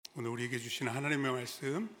오늘 우리에게 주시는 하나님의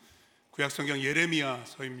말씀, 구약성경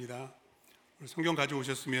예레미야서입니다. 성경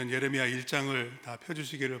가져오셨으면 예레미야 1장을 다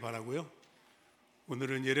펴주시기를 바라고요.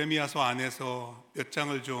 오늘은 예레미야서 안에서 몇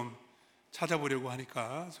장을 좀 찾아보려고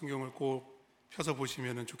하니까 성경을 꼭 펴서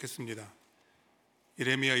보시면 좋겠습니다.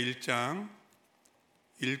 예레미야 1장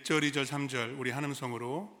 1절, 2절, 3절 우리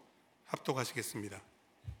한음성으로 합독하시겠습니다.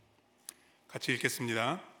 같이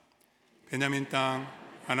읽겠습니다. 베냐민 땅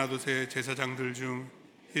아나돗의 제사장들 중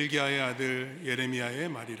hil기야의 아들 예레미야의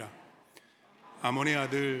말이라. 아몬의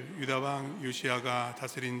아들 유다 왕 요시야가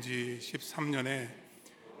다스린 지 13년에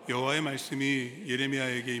여호와의 말씀이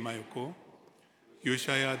예레미야에게 임하였고,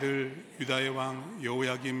 요시야의 아들 유다의 왕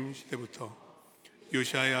여호야김 시대부터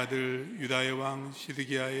요시야의 아들 유다의 왕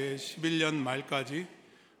시드기야의 11년 말까지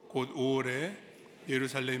곧 5월에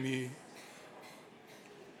예루살렘이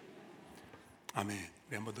아멘.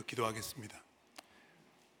 우리 한 번 더 기도하겠습니다.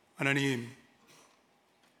 하나님,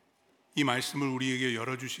 이 말씀을 우리에게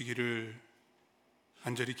열어주시기를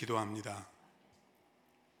간절히 기도합니다.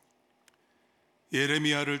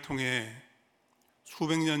 예레미야를 통해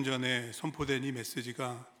수백 년 전에 선포된 이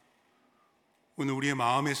메시지가 오늘 우리의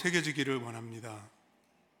마음에 새겨지기를 원합니다.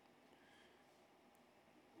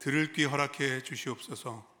 들을 귀 허락해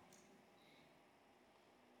주시옵소서.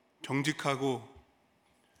 정직하고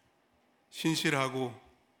신실하고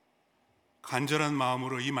간절한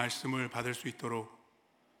마음으로 이 말씀을 받을 수 있도록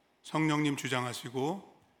성령님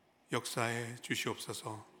주장하시고 역사해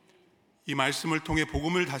주시옵소서. 이 말씀을 통해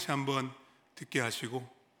복음을 다시 한번 듣게 하시고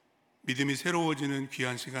믿음이 새로워지는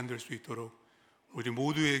귀한 시간 될 수 있도록 우리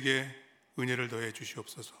모두에게 은혜를 더해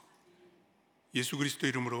주시옵소서. 예수 그리스도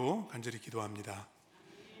이름으로 간절히 기도합니다.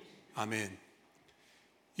 아멘.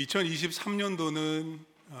 2023년도는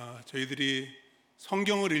저희들이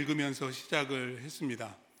성경을 읽으면서 시작을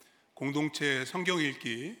했습니다. 공동체 성경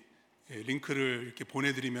읽기 링크를 이렇게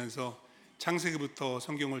보내드리면서 창세기부터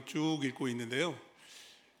성경을 쭉 읽고 있는데요.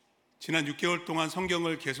 지난 6개월 동안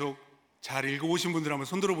성경을 계속 잘 읽어오신 분들 한번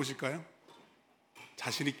손들어 보실까요?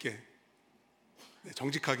 자신 있게,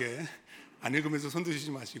 정직하게, 안 읽으면서 손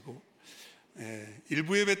드시지 마시고.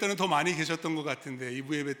 1부 예배 때는 더 많이 계셨던 것 같은데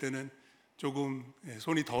 2부 예배 때는 조금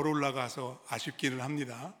손이 덜 올라가서 아쉽기는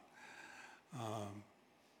합니다.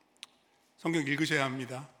 성경 읽으셔야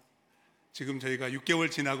합니다. 지금 저희가 6개월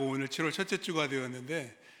지나고 오늘 7월 첫째 주가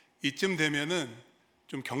되었는데 이쯤 되면은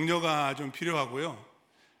좀 격려가 좀 필요하고요.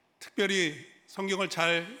 특별히 성경을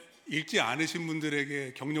잘 읽지 않으신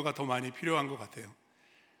분들에게 격려가 더 많이 필요한 것 같아요.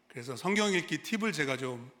 그래서 성경 읽기 팁을 제가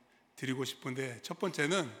좀 드리고 싶은데, 첫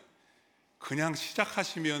번째는 그냥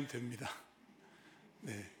시작하시면 됩니다.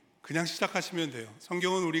 그냥 시작하시면 돼요.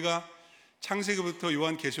 성경은 우리가 창세기부터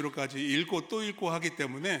요한계시록까지 읽고 또 읽고 하기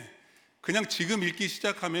때문에 그냥 지금 읽기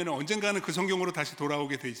시작하면 언젠가는 그 성경으로 다시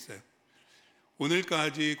돌아오게 돼 있어요.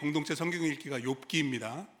 오늘까지 공동체 성경 읽기가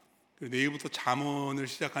욥기입니다. 내일부터 잠언을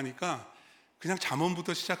시작하니까 그냥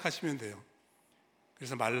잠언부터 시작하시면 돼요.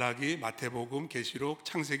 그래서 말라기, 마태복음, 계시록,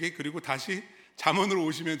 창세기, 그리고 다시 잠언으로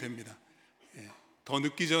오시면 됩니다. 더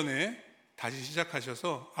늦기 전에 다시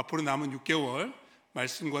시작하셔서 앞으로 남은 6개월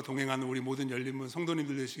말씀과 동행하는 우리 모든 열린문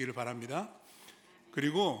성도님들 되시기를 바랍니다.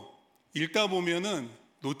 그리고 읽다 보면은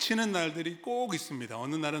놓치는 날들이 꼭 있습니다.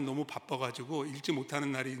 어느 날은 너무 바빠가지고 읽지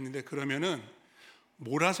못하는 날이 있는데 그러면은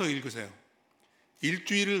몰아서 읽으세요.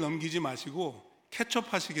 일주일을 넘기지 마시고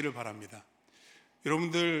캐치업하시기를 바랍니다.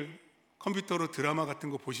 여러분들 컴퓨터로 드라마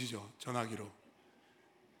같은 거 보시죠? 전화기로.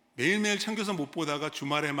 매일매일 챙겨서 못 보다가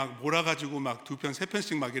주말에 막 몰아가지고 막 2편,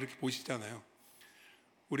 3편씩 막 이렇게 보시잖아요.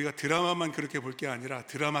 우리가 드라마만 그렇게 볼 게 아니라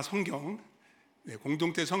드라마 성경,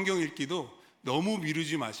 공동체 성경 읽기도 너무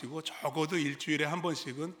미루지 마시고 적어도 일주일에 한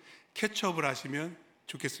번씩은 캐치업을 하시면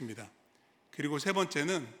좋겠습니다. 그리고 세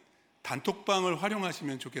번째는 단톡방을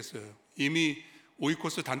활용하시면 좋겠어요. 이미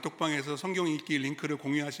오이코스 단톡방에서 성경 읽기 링크를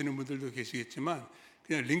공유하시는 분들도 계시겠지만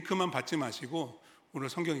그냥 링크만 받지 마시고 오늘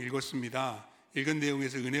성경 읽었습니다, 읽은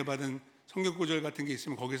내용에서 은혜 받은 성경 구절 같은 게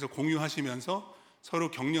있으면 거기서 공유하시면서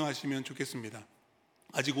서로 격려하시면 좋겠습니다.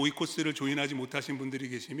 아직 오이코스를 조인하지 못하신 분들이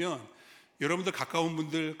계시면 여러분들 가까운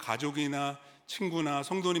분들, 가족이나 친구나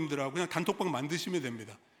성도님들하고 그냥 단톡방 만드시면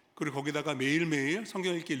됩니다. 그리고 거기다가 매일매일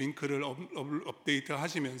성경 읽기 링크를 업데이트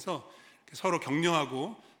하시면서 서로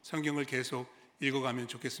격려하고 성경을 계속 읽어가면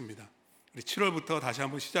좋겠습니다. 우리 7월부터 다시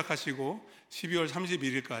한번 시작하시고 12월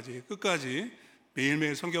 31일까지 끝까지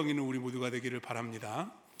매일매일 성경 읽는 우리 모두가 되기를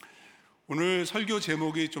바랍니다. 오늘 설교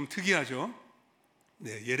제목이 좀 특이하죠?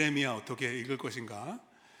 예레미야 어떻게 읽을 것인가?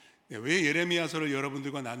 왜 예레미야서를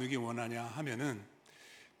여러분들과 나누기 원하냐 하면은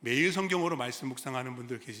매일 성경으로 말씀 묵상하는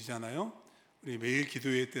분들 계시잖아요. 우리 매일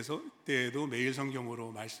기도회 때에도 매일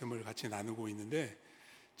성경으로 말씀을 같이 나누고 있는데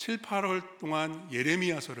 7, 8월 동안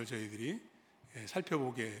예레미야서를 저희들이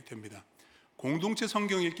살펴보게 됩니다. 공동체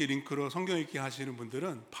성경 읽기 링크로 성경 읽기 하시는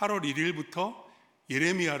분들은 8월 1일부터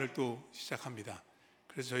예레미야를 또 시작합니다.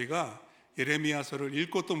 그래서 저희가 예레미야서를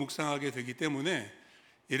읽고 또 묵상하게 되기 때문에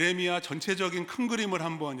예레미야 전체적인 큰 그림을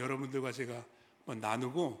한번 여러분들과 제가 한번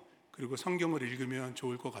나누고, 그리고 성경을 읽으면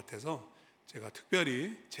좋을 것 같아서 제가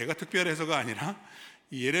특별해서가 아니라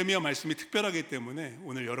이 예레미야 말씀이 특별하기 때문에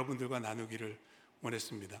오늘 여러분들과 나누기를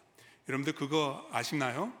원했습니다. 여러분들 그거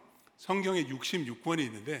아시나요? 성경에 66권이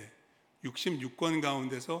있는데 66권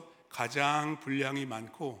가운데서 가장 분량이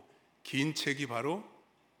많고 긴 책이 바로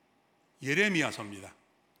예레미야서입니다.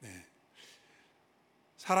 네.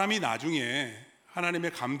 사람이 나중에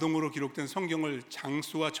하나님의 감동으로 기록된 성경을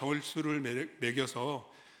장수와 절수를 매겨서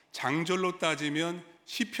장절로 따지면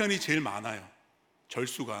시편이 제일 많아요.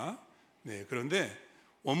 절수가. 네, 그런데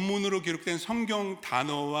원문으로 기록된 성경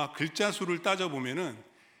단어와 글자 수를 따져보면은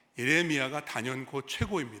예레미야가 단연코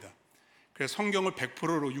최고입니다. 그래서 성경을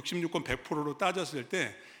 100%로 66권 100%로 따졌을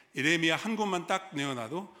때 예레미야 한 권만 딱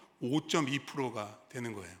내어놔도 5.2%가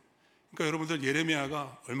되는 거예요. 그러니까 여러분들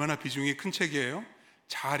예레미야가 얼마나 비중이 큰 책이에요?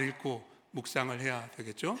 잘 읽고 묵상을 해야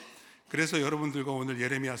되겠죠? 그래서 여러분들과 오늘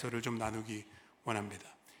예레미야서를 좀 나누기 원합니다.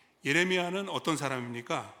 예레미야는 어떤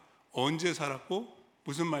사람입니까? 언제 살았고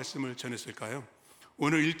무슨 말씀을 전했을까요?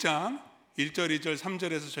 오늘 1장 1절, 2절,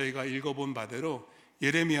 3절에서 저희가 읽어본 바대로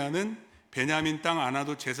예레미야는 베냐민 땅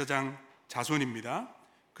아나도 제사장 자손입니다.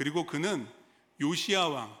 그리고 그는 요시야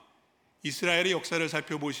왕, 이스라엘의 역사를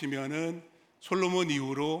살펴보시면은 솔로몬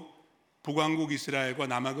이후로 북왕국 이스라엘과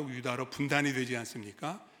남왕국 유다로 분단이 되지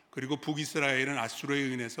않습니까? 그리고 북이스라엘은 아수르에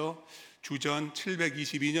의해서 주전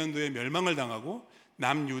 722년도에 멸망을 당하고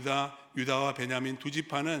남유다, 유다와 베냐민 두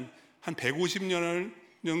지파는 한 150년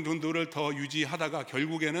정도를 더 유지하다가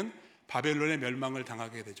결국에는 바벨론의 멸망을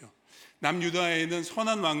당하게 되죠. 남유다에는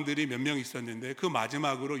선한 왕들이 몇 명 있었는데 그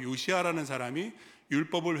마지막으로 요시야라는 사람이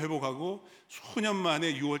율법을 회복하고 수년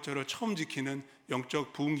만에 유월절을 처음 지키는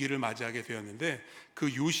영적 부흥기를 맞이하게 되었는데,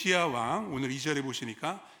 그 요시야 왕, 오늘 2절에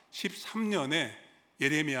보시니까 13년에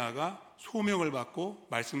예레미야가 소명을 받고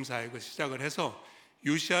말씀 사역을 시작을 해서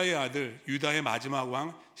요시야의 아들 유다의 마지막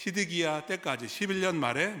왕 시드기야 때까지 11년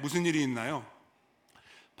말에 무슨 일이 있나요?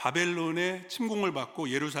 바벨론의 침공을 받고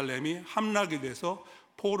예루살렘이 함락이 돼서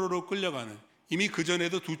포로로 끌려가는, 이미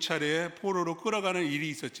그전에도 두 차례에 포로로 끌어가는 일이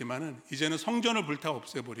있었지만은 이제는 성전을 불타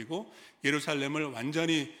없애버리고 예루살렘을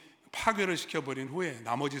완전히 파괴를 시켜버린 후에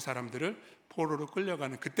나머지 사람들을 포로로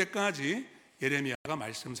끌려가는 그때까지 예레미야가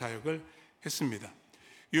말씀 사역을 했습니다.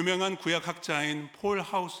 유명한 구약학자인 폴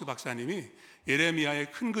하우스 박사님이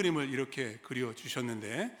예레미야의 큰 그림을 이렇게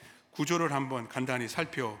그려주셨는데 구조를 한번 간단히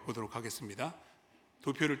살펴보도록 하겠습니다.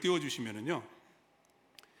 도표를 띄워주시면은요,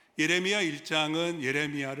 예레미야 1장은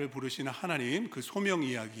예레미야를 부르시는 하나님 그 소명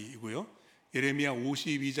이야기이고요, 예레미야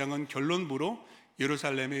 52장은 결론부로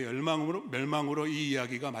예루살렘의 멸망으로 이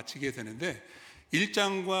이야기가 마치게 되는데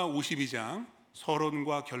 1장과 52장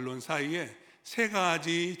서론과 결론 사이에 세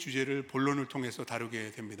가지 주제를 본론을 통해서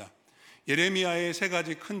다루게 됩니다. 예레미야의 세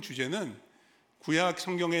가지 큰 주제는 구약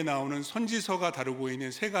성경에 나오는 선지서가 다루고 있는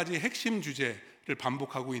세 가지 핵심 주제를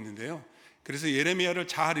반복하고 있는데요, 그래서 예레미야를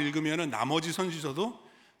잘 읽으면 나머지 선지서도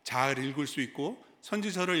잘 읽을 수 있고,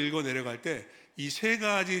 선지서를 읽어 내려갈 때 이 세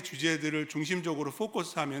가지 주제들을 중심적으로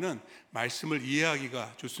포커스하면은 말씀을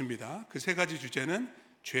이해하기가 좋습니다. 그 세 가지 주제는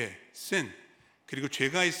죄, sin, 그리고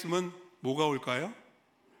죄가 있으면 뭐가 올까요?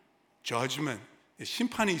 judgment,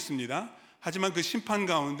 심판이 있습니다. 하지만 그 심판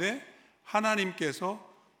가운데 하나님께서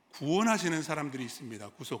구원하시는 사람들이 있습니다.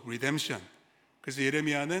 구속, redemption. 그래서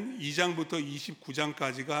예레미야는 2장부터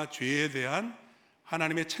 29장까지가 죄에 대한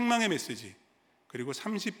하나님의 책망의 메시지, 그리고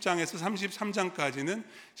 30장에서 33장까지는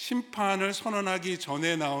심판을 선언하기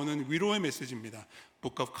전에 나오는 위로의 메시지입니다.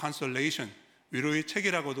 Book of Consolation, 위로의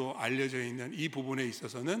책이라고도 알려져 있는 이 부분에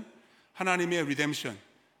있어서는 하나님의 redemption,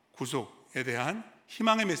 구속에 대한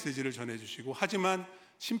희망의 메시지를 전해주시고, 하지만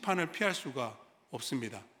심판을 피할 수가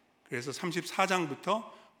없습니다. 그래서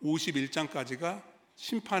 34장부터 51장까지가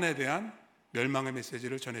심판에 대한 멸망의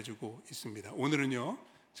메시지를 전해주고 있습니다. 오늘은요,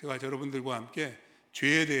 제가 여러분들과 함께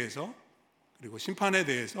죄에 대해서, 그리고 심판에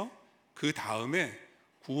대해서, 그 다음에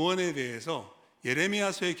구원에 대해서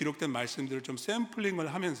예레미야서에 기록된 말씀들을 좀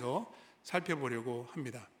샘플링을 하면서 살펴보려고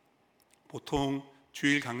합니다. 보통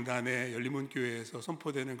주일 강단에 열린문교회에서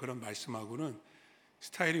선포되는 그런 말씀하고는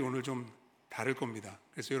스타일이 오늘 좀 다를 겁니다.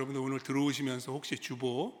 그래서 여러분들 오늘 들어오시면서 혹시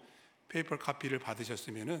주보 페이퍼 카피를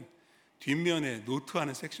받으셨으면은 뒷면에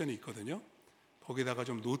노트하는 섹션이 있거든요. 거기다가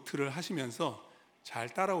좀 노트를 하시면서 잘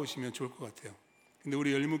따라오시면 좋을 것 같아요. 근데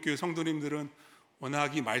우리 열린문교회 성도님들은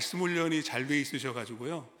워낙 이 말씀 훈련이 잘 돼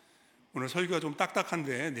있으셔가지고요, 오늘 설교가 좀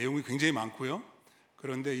딱딱한데 내용이 굉장히 많고요.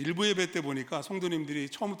 그런데 일부 예배 때 보니까 성도님들이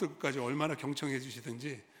처음부터 끝까지 얼마나 경청해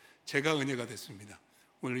주시든지 제가 은혜가 됐습니다.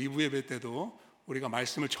 오늘 2부 예배 때도 우리가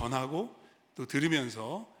말씀을 전하고 또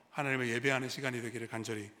들으면서 하나님을 예배하는 시간이 되기를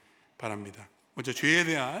간절히 바랍니다. 먼저 죄에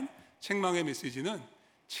대한 책망의 메시지는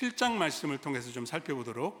 7장 말씀을 통해서 좀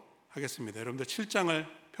살펴보도록 하겠습니다. 여러분들 7장을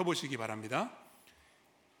펴보시기 바랍니다.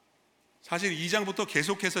 사실 2장부터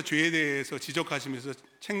계속해서 죄에 대해서 지적하시면서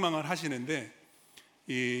책망을 하시는데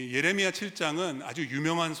이 예레미야 7장은 아주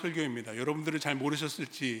유명한 설교입니다. 여러분들은 잘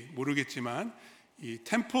모르셨을지 모르겠지만 이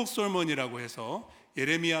템플 설먼이라고 해서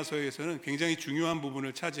예레미야서에서는 굉장히 중요한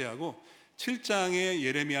부분을 차지하고 7장에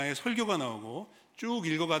예레미야의 설교가 나오고 쭉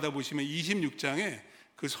읽어가다 보시면 26장에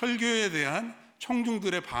그 설교에 대한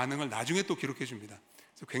청중들의 반응을 나중에 또 기록해 줍니다.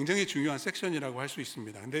 그래서 굉장히 중요한 섹션이라고 할 수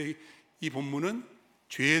있습니다. 근데 이 본문은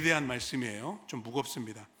죄에 대한 말씀이에요. 좀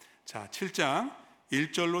무겁습니다. 자, 7장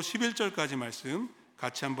 1절로 11절까지 말씀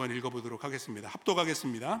같이 한번 읽어보도록 하겠습니다.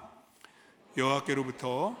 합독하겠습니다.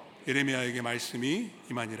 여호와께로부터 예레미야에게 말씀이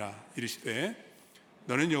임하니라. 이르시되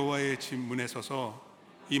너는 여호와의 집 문에 서서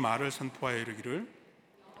이 말을 선포하여 이르기를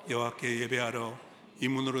여호와께 예배하러 이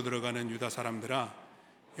문으로 들어가는 유다 사람들아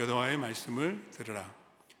여호와의 말씀을 들으라.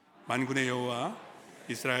 만군의 여호와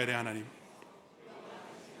이스라엘의 하나님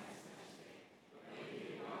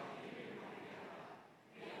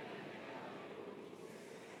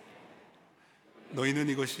너희는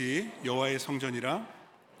이것이 여호와의 성전이라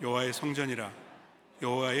여호와의 성전이라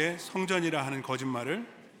여호와의 성전이라 하는 거짓말을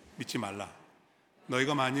믿지 말라.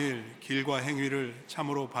 너희가 만일 길과 행위를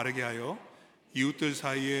참으로 바르게 하여 이웃들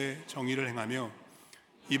사이에 정의를 행하며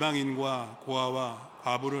이방인과 고아와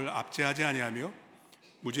과부를 압제하지 아니하며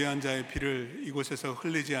무죄한 자의 피를 이곳에서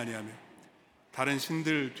흘리지 아니하며 다른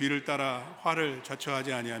신들 뒤를 따라 화를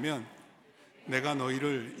자초하지 아니하면 내가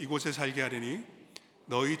너희를 이곳에 살게 하리니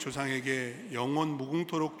너희 조상에게 영원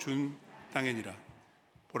무궁토록 준 땅이니라.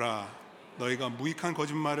 보라, 너희가 무익한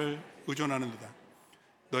거짓말을 의존하는도다.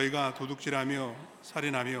 너희가 도둑질하며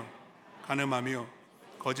살인하며 간음하며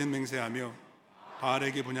거짓 맹세하며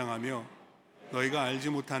바알에게 분향하며 너희가 알지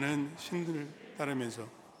못하는 신들을 따르면서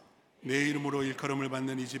내 이름으로 일컬음을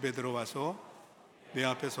받는 이 집에 들어와서 내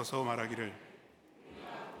앞에 서서 말하기를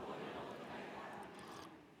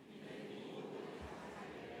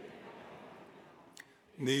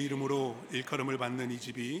내 이름으로 일컬음을 받는 이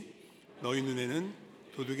집이 너희 눈에는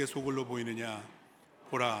도둑의 소굴로 보이느냐.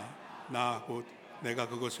 보라, 나 곧 내가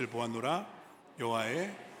그것을 보았노라.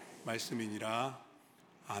 여호와의 말씀이니라.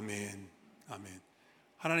 아멘. 아멘.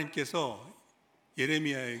 하나님께서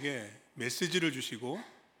예레미야에게 메시지를 주시고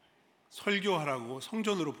설교하라고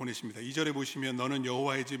성전으로 보내십니다. 2절에 보시면 너는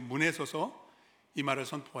여호와의 집 문에 서서 이 말을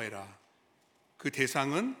선포하라. 그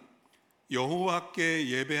대상은 여호와께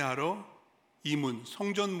예배하러 이 문,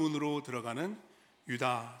 성전문으로 들어가는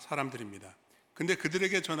유다 사람들입니다. 근데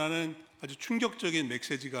그들에게 전하는 아주 충격적인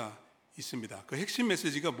메시지가 있습니다. 그 핵심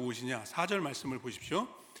메시지가 무엇이냐? 4절 말씀을 보십시오.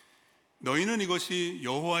 너희는 이것이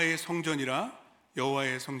여호와의 성전이라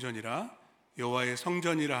여호와의 성전이라 여호와의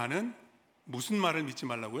성전이라 하는 무슨 말을 믿지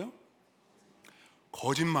말라고요?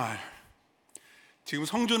 거짓말. 지금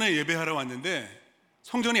성전에 예배하러 왔는데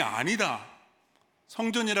성전이 아니다.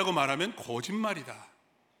 성전이라고 말하면 거짓말이다.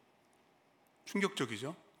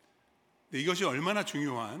 충격적이죠. 근데 이것이 얼마나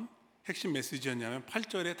중요한 핵심 메시지였냐면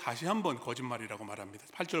 8절에 다시 한번 거짓말이라고 말합니다.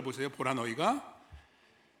 8절 보세요. 보라, 너희가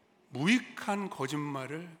무익한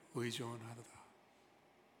거짓말을 의존하도다.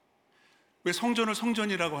 왜 성전을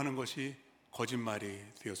성전이라고 하는 것이 거짓말이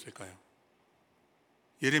되었을까요?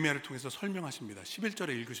 예레미야를 통해서 설명하십니다. 11절에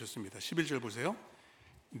읽으셨습니다. 11절 보세요.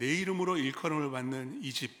 내 이름으로 일컬음을 받는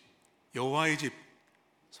이 집, 여호와의 집,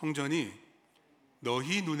 성전이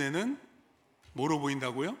너희 눈에는 뭐로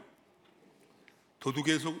보인다고요?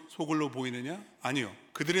 도둑의 소굴로 보이느냐? 아니요.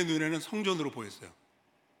 그들의 눈에는 성전으로 보였어요.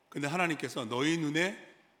 근데 하나님께서 너희 눈에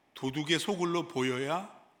도둑의 소굴로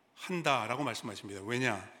보여야 한다라고 말씀하십니다.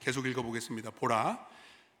 왜냐? 계속 읽어보겠습니다. 보라,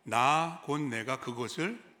 나 곧 내가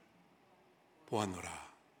그것을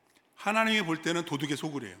보았노라. 하나님이 볼 때는 도둑의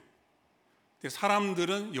소굴이에요. 근데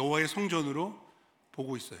사람들은 여호와의 성전으로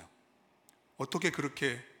보고 있어요. 어떻게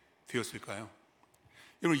그렇게 되었을까요?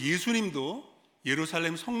 여러분, 예수님도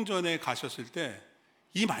예루살렘 성전에 가셨을 때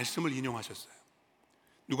이 말씀을 인용하셨어요.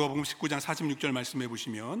 누가복음 19장 46절 말씀해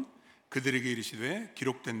보시면 그들에게 이르시되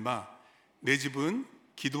기록된 바 내 집은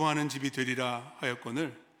기도하는 집이 되리라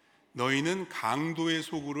하였거늘 너희는 강도의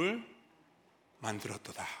소굴을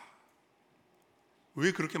만들었도다.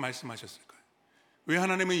 왜 그렇게 말씀하셨을까요? 왜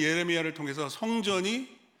하나님은 예레미야를 통해서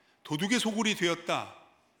성전이 도둑의 소굴이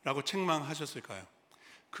되었다라고 책망하셨을까요?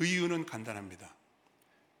 그 이유는 간단합니다.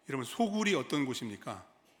 여러분, 소굴이 어떤 곳입니까?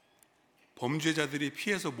 범죄자들이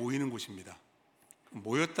피해서 모이는 곳입니다.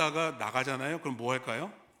 모였다가 나가잖아요. 그럼 뭐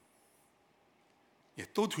할까요?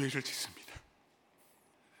 또 죄를 짓습니다.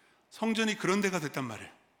 성전이 그런 데가 됐단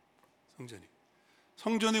말이에요.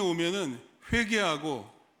 성전에 오면은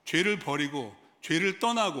회개하고 죄를 버리고 죄를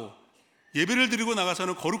떠나고 예배를 드리고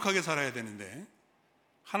나가서는 거룩하게 살아야 되는데,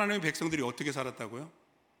 하나님의 백성들이 어떻게 살았다고요?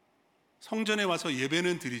 성전에 와서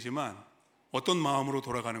예배는 드리지만 어떤 마음으로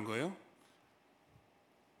돌아가는 거예요?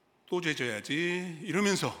 또 죄 져야지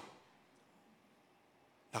이러면서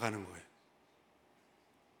나가는 거예요.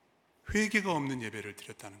 회개가 없는 예배를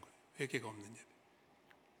드렸다는 거예요. 회개가 없는 예배.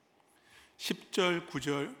 10절,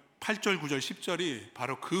 9절, 8절, 9절, 10절이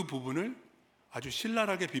바로 그 부분을 아주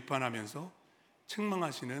신랄하게 비판하면서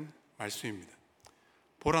책망하시는 말씀입니다.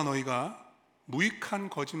 보라, 너희가 무익한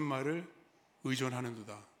거짓말을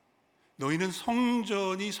의존하는도다. 너희는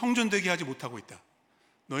성전이 성전되게 하지 못하고 있다.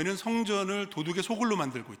 너희는 성전을 도둑의 소굴로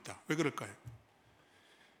만들고 있다. 왜 그럴까요?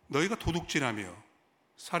 너희가 도둑질하며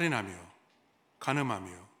살인하며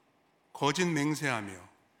간음하며 거짓 맹세하며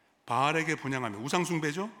바알에게 분향하며 우상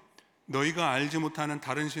숭배죠? 너희가 알지 못하는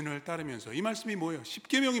다른 신을 따르면서, 이 말씀이 뭐예요?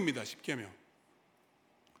 10계명입니다. 10계명.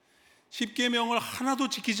 10계명을 하나도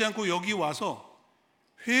지키지 않고 여기 와서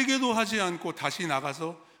회개도 하지 않고 다시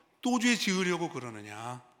나가서 또 죄 지으려고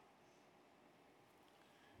그러느냐.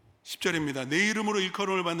 10절입니다. 내 이름으로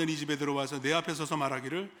일컬음을 받는 이 집에 들어와서 내 앞에 서서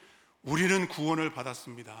말하기를 우리는 구원을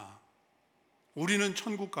받았습니다. 우리는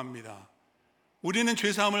천국 갑니다. 우리는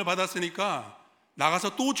죄사함을 받았으니까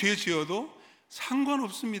나가서 또 죄 지어도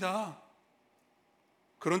상관없습니다.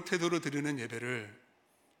 그런 태도로 드리는 예배를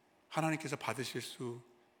하나님께서 받으실 수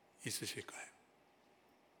있으실까요?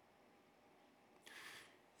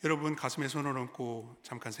 여러분, 가슴에 손을 얹고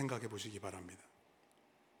잠깐 생각해 보시기 바랍니다.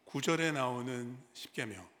 9절에 나오는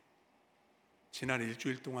 10계명, 지난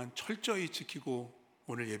일주일 동안 철저히 지키고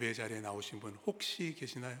오늘 예배 자리에 나오신 분 혹시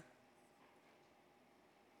계시나요?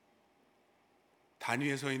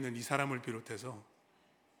 단위에 서 있는 이 사람을 비롯해서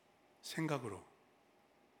생각으로,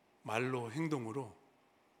 말로, 행동으로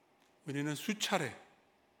우리는 수차례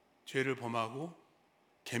죄를 범하고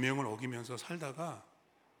계명을 어기면서 살다가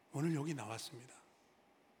오늘 여기 나왔습니다.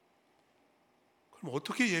 그럼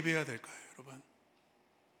어떻게 예배해야 될까요, 여러분?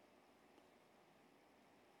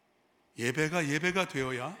 예배가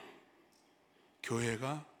되어야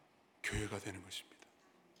교회가 되는 것입니다.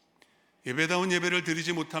 예배다운 예배를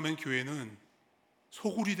드리지 못하면 교회는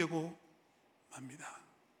소굴이 되고 맙니다.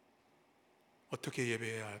 어떻게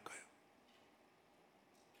예배해야 할까요?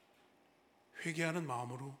 회개하는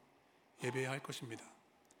마음으로 예배해야 할 것입니다.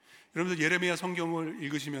 여러분들, 예레미야 성경을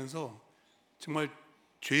읽으시면서 정말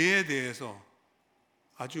죄에 대해서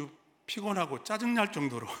아주 피곤하고 짜증날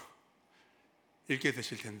정도로 읽게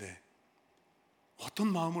되실 텐데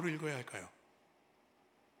어떤 마음으로 읽어야 할까요?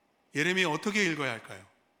 예레미야 어떻게 읽어야 할까요?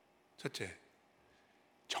 첫째,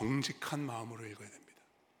 정직한 마음으로 읽어야 됩니다.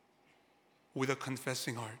 With a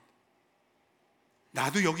confessing heart.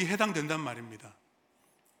 나도 여기 해당된단 말입니다.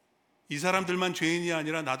 이 사람들만 죄인이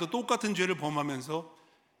아니라 나도 똑같은 죄를 범하면서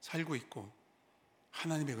살고 있고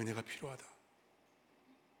하나님의 은혜가 필요하다.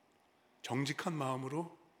 정직한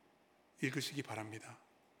마음으로 읽으시기 바랍니다.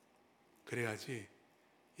 그래야지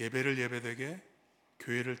예배를 예배되게,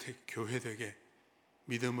 교회를 교회되게,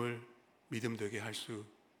 믿음을 믿음되게 할 수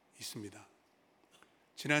있습니다.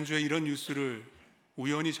 지난주에 이런 뉴스를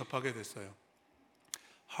우연히 접하게 됐어요.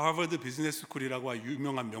 하버드 비즈니스 스쿨이라고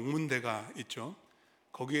유명한 명문대가 있죠.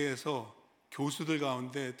 거기에서 교수들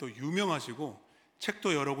가운데 또 유명하시고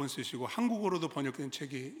책도 여러 권 쓰시고 한국어로도 번역된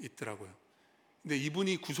책이 있더라고요. 근데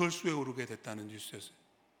이분이 구설수에 오르게 됐다는 뉴스였어요.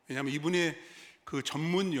 왜냐하면 이분의 그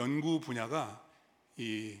전문 연구 분야가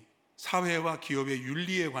이 사회와 기업의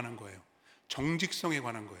윤리에 관한 거예요. 정직성에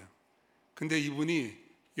관한 거예요. 근데 이분이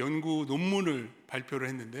연구 논문을 발표를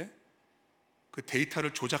했는데 그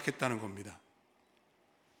데이터를 조작했다는 겁니다.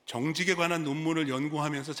 정직에 관한 논문을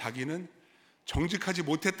연구하면서 자기는 정직하지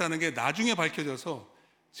못했다는 게 나중에 밝혀져서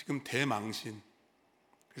지금 대망신.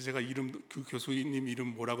 그래서 제가 그 교수님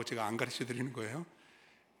이름 뭐라고 제가 안 가르쳐 드리는 거예요.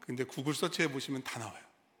 근데 구글 서치해 보시면 다 나와요.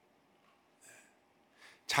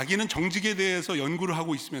 자기는 정직에 대해서 연구를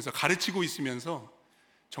하고 있으면서, 가르치고 있으면서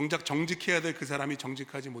정작 정직해야 될 그 사람이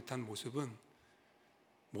정직하지 못한 모습은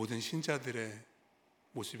모든 신자들의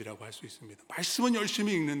모습이라고 할 수 있습니다. 말씀은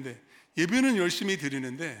열심히 읽는데, 예배는 열심히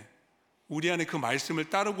드리는데 우리 안에 그 말씀을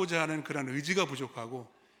따르고자 하는 그런 의지가 부족하고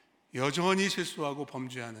여전히 실수하고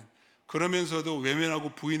범죄하는, 그러면서도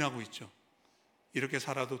외면하고 부인하고 있죠. 이렇게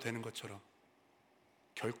살아도 되는 것처럼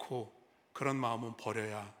결코 그런 마음은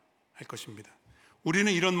버려야 할 것입니다.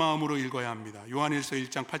 우리는 이런 마음으로 읽어야 합니다. 요한일서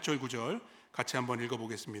 1장 8절 9절 같이 한번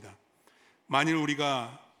읽어보겠습니다. 만일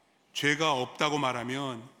우리가 죄가 없다고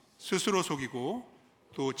말하면 스스로 속이고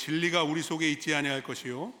또 진리가 우리 속에 있지 아니할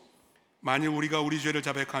것이요 만일 우리가 우리 죄를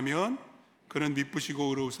자백하면 그는 미쁘시고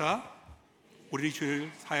의로우사 우리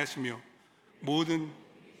죄를 사하시며 모든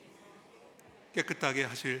깨끗하게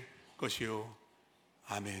하실 것이요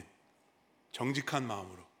아멘. 정직한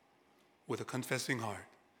마음으로 with a confessing heart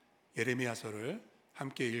예레미야서를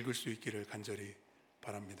함께 읽을 수 있기를 간절히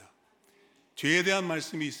바랍니다. 죄에 대한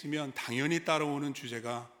말씀이 있으면 당연히 따라오는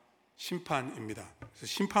주제가 심판입니다. 그래서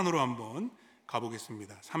심판으로 한번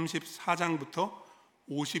가보겠습니다. 34장부터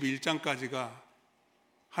 51장까지가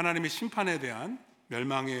하나님의 심판에 대한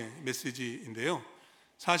멸망의 메시지인데요.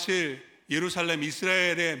 사실 예루살렘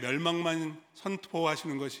이스라엘의 멸망만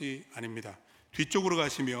선포하시는 것이 아닙니다. 뒤쪽으로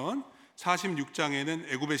가시면 46장에는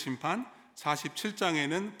애굽의 심판,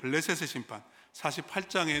 47장에는 블레셋의 심판,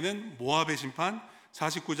 48장에는 모압의 심판,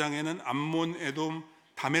 49장에는 암몬, 에돔,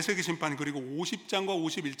 다메섹의 심판, 그리고 50장과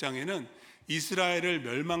 51장에는 이스라엘을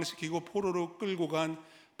멸망시키고 포로로 끌고 간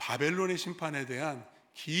바벨론의 심판에 대한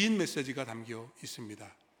긴 메시지가 담겨 있습니다.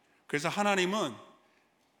 그래서 하나님은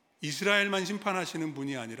이스라엘만 심판하시는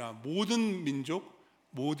분이 아니라 모든 민족,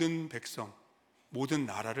 모든 백성, 모든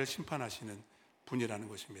나라를 심판하시는 분이라는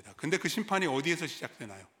것입니다. 근데 그 심판이 어디에서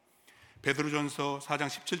시작되나요? 베드로전서 4장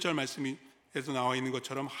 17절 말씀에서 나와 있는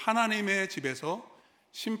것처럼 하나님의 집에서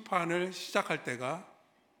심판을 시작할 때가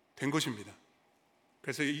된 것입니다.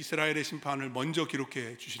 그래서 이스라엘의 심판을 먼저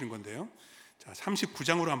기록해 주시는 건데요. 자,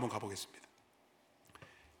 39장으로 한번 가보겠습니다.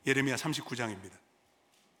 예레미야 39장입니다.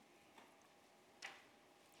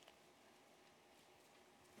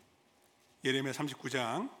 예레미야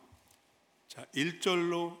 39장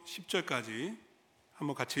 1절로 10절까지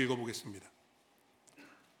한번 같이 읽어보겠습니다.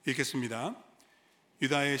 읽겠습니다.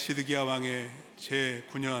 유다의 시드기야 왕의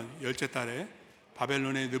제9년 열째 달에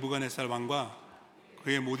바벨론의 느부갓네살 왕과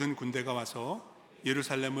그의 모든 군대가 와서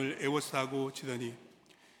예루살렘을 에워싸고 치더니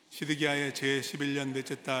시드기야의 제11년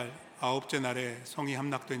넷째 달 아홉째 날에 성이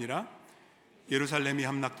함락되니라. 예루살렘이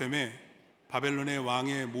함락되매 바벨론의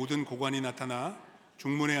왕의 모든 고관이 나타나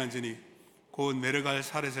중문에 앉으니 곧 네르갈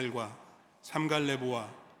사레셀과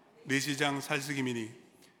삼갈레보와 네시장 살스기미니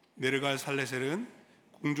네르갈 살레셀은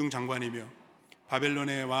궁중장관이며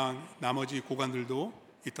바벨론의 왕 나머지 고관들도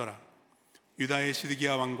있더라. 유다의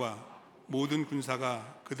시드기야 왕과 모든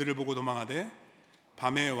군사가 그들을 보고 도망하되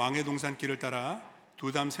밤에 왕의 동산길을 따라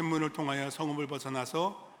두담 샘문을 통하여 성읍을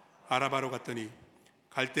벗어나서 아라바로 갔더니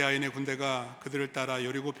갈대아인의 군대가 그들을 따라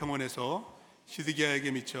여리고 평원에서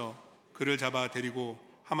시드기야에게 미쳐 그를 잡아 데리고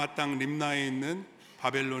하마 땅 림나에 있는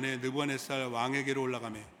바벨론의 느부갓네살 왕에게로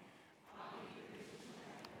올라가매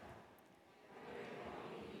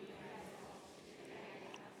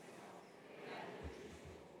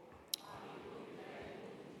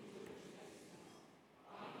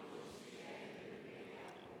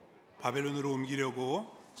바벨론으로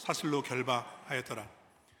옮기려고 사슬로 결박하였더라.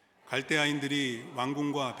 갈대아인들이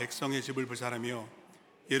왕궁과 백성의 집을 불살하며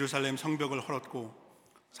예루살렘 성벽을 헐었고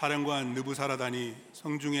사령관 느부사라단이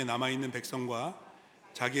성중에 남아있는 백성과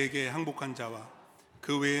자기에게 항복한 자와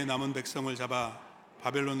그 외에 남은 백성을 잡아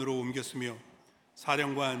바벨론으로 옮겼으며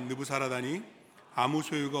사령관 느부사라단이 아무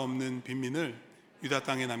소유가 없는 빈민을 유다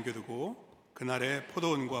땅에 남겨두고 그날의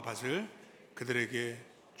포도원과 밭을 그들에게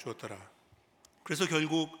주었더라. 그래서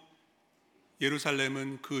결국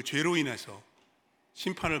예루살렘은 그 죄로 인해서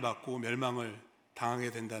심판을 받고 멸망을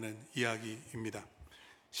당하게 된다는 이야기입니다.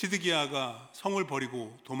 시드기야가 성을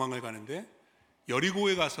버리고 도망을 가는데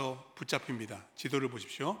여리고에 가서 붙잡힙니다. 지도를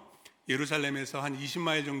보십시오. 예루살렘에서 한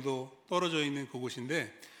 20마일 정도 떨어져 있는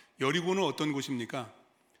그곳인데 여리고는 어떤 곳입니까?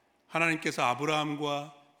 하나님께서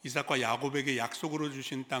아브라함과 이삭과 야곱에게 약속으로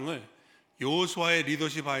주신 땅을 여호수아의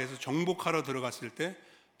리더십 하에서 정복하러 들어갔을 때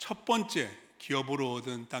첫 번째 기업으로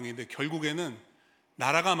얻은 땅인데 결국에는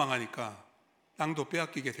나라가 망하니까 땅도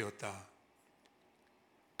빼앗기게 되었다.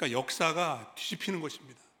 그러니까 역사가 뒤집히는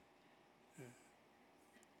것입니다.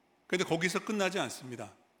 그런데 거기서 끝나지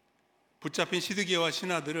않습니다. 붙잡힌 시드기야와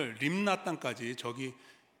신하들을 림나 땅까지 저기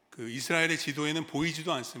그 이스라엘의 지도에는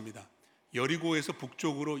보이지도 않습니다. 여리고에서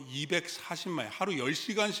북쪽으로 240마일, 하루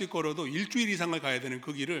 10시간씩 걸어도 일주일 이상을 가야 되는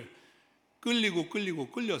그 길을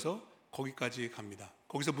끌려서 거기까지 갑니다.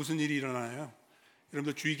 거기서 무슨 일이 일어나요?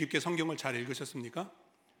 여러분들 주의 깊게 성경을 잘 읽으셨습니까?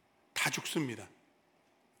 다 죽습니다.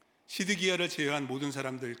 시드기야를 제외한 모든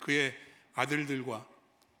사람들, 그의 아들들과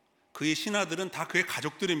그의 신하들은 다 그의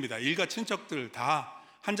가족들입니다. 일가 친척들 다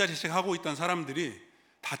한 자리씩 하고 있던 사람들이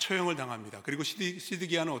다 처형을 당합니다. 그리고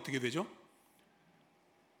시드기야는 어떻게 되죠?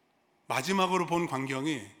 마지막으로 본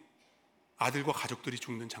광경이 아들과 가족들이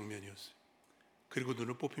죽는 장면이었어요. 그리고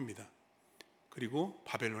눈을 뽑힙니다. 그리고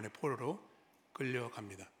바벨론의 포로로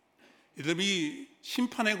끌려갑니다. 이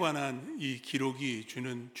심판에 관한 이 기록이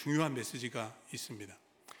주는 중요한 메시지가 있습니다.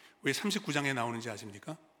 왜 39장에 나오는지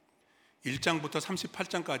아십니까? 1장부터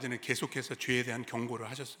 38장까지는 계속해서 죄에 대한 경고를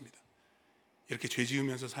하셨습니다. 이렇게 죄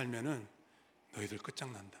지으면서 살면은 너희들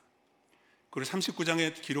끝장난다. 그리고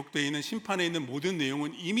 39장에 기록되어 있는 심판에 있는 모든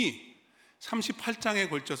내용은 이미 38장에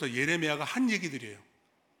걸쳐서 예레미야가 한 얘기들이에요.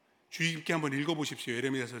 주의 깊게 한번 읽어보십시오.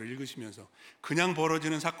 예레미야서를 읽으시면서 그냥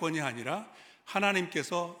벌어지는 사건이 아니라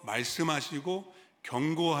하나님께서 말씀하시고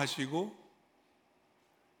경고하시고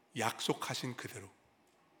약속하신 그대로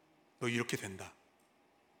너 이렇게 된다.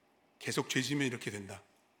 계속 죄 지으면 이렇게 된다.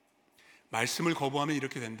 말씀을 거부하면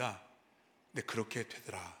이렇게 된다. 근데 그렇게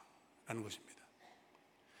되더라 라는 것입니다.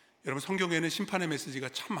 여러분, 성경에는 심판의 메시지가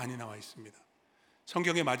참 많이 나와 있습니다.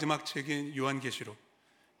 성경의 마지막 책인 요한계시록,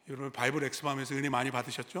 여러분 바이블 엑스밤에서 은혜 많이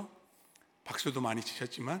받으셨죠? 박수도 많이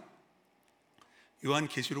치셨지만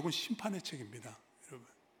요한계시록은 심판의 책입니다. 여러분,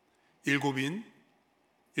 7인,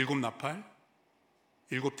 7나팔,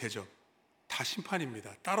 7대접 다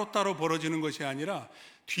심판입니다. 따로따로 벌어지는 것이 아니라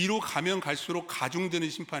뒤로 가면 갈수록 가중되는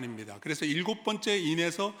심판입니다. 그래서 7번째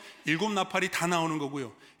인에서 7나팔이 다 나오는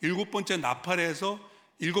거고요, 7번째 나팔에서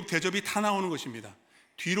 7대접이 다 나오는 것입니다.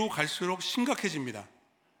 뒤로 갈수록 심각해집니다.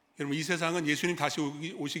 여러분, 이 세상은 예수님 다시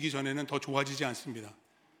오시기 전에는 더 좋아지지 않습니다.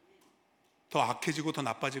 더 악해지고 더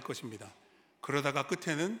나빠질 것입니다. 그러다가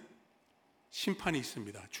끝에는 심판이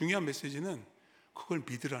있습니다. 중요한 메시지는 그걸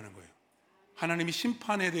믿으라는 거예요. 하나님이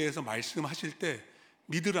심판에 대해서 말씀하실 때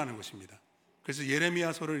믿으라는 것입니다. 그래서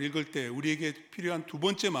예레미야서를 읽을 때 우리에게 필요한 두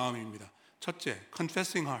번째 마음입니다. 첫째,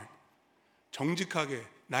 confessing heart, 정직하게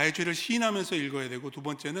나의 죄를 시인하면서 읽어야 되고, 두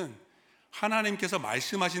번째는 하나님께서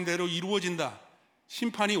말씀하신 대로 이루어진다,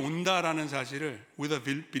 심판이 온다라는 사실을 with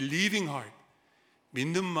a believing heart,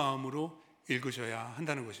 믿는 마음으로 읽으셔야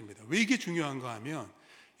한다는 것입니다. 왜 이게 중요한가 하면,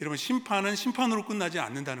 여러분, 심판은 심판으로 끝나지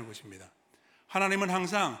않는다는 것입니다. 하나님은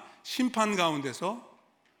항상 심판 가운데서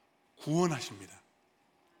구원하십니다.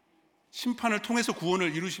 심판을 통해서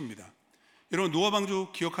구원을 이루십니다. 여러분, 노아 방주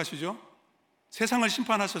기억하시죠? 세상을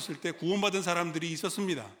심판하셨을 때 구원받은 사람들이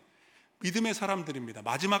있었습니다. 믿음의 사람들입니다.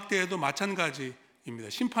 마지막 때에도 마찬가지입니다.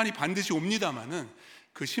 심판이 반드시 옵니다마는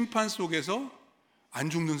그 심판 속에서 안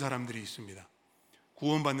죽는 사람들이 있습니다.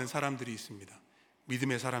 구원받는 사람들이 있습니다.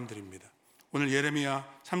 믿음의 사람들입니다. 오늘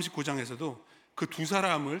예레미야 39장에서도 그 두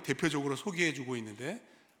사람을 대표적으로 소개해 주고 있는데,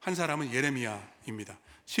 한 사람은 예레미야입니다.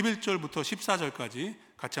 11절부터 14절까지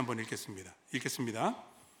같이 한번 읽겠습니다.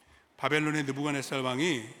 바벨론의 느부갓네살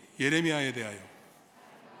왕이 예레미야에 대하여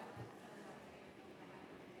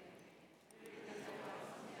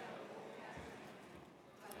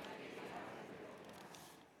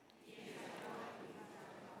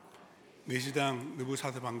내시당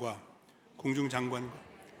느부사드반과 공중장관과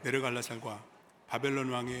네르갈라살과 바벨론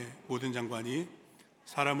왕의 모든 장관이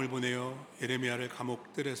사람을 보내어 예레미야를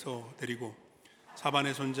감옥 뜰에서 데리고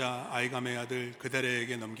사반의 손자 아이감의 아들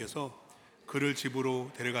그다레에게 넘겨서 그를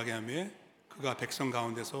집으로 데려가게 하며 그가 백성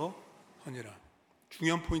가운데서 허니라.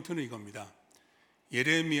 중요한 포인트는 이겁니다.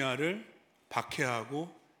 예레미야를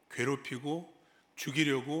박해하고 괴롭히고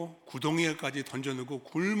죽이려고 구덩이에까지 던져넣고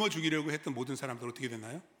굶어 죽이려고 했던 모든 사람들 어떻게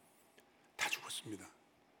됐나요? 다 죽었습니다.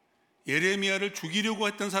 예레미야를 죽이려고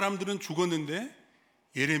했던 사람들은 죽었는데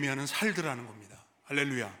예레미야는 살더라는 겁니다.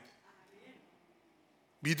 할렐루야.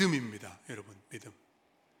 믿음입니다. 여러분, 믿음.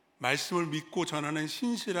 말씀을 믿고 전하는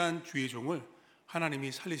신실한 주의 종을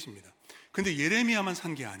하나님이 살리십니다. 근데 예레미야만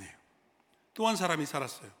산 게 아니에요. 또 한 사람이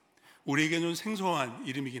살았어요. 우리에게는 생소한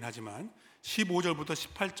이름이긴 하지만 15절부터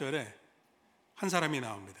 18절에 한 사람이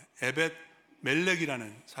나옵니다. 에벳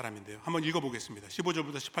멜렉이라는 사람인데요, 한번 읽어보겠습니다.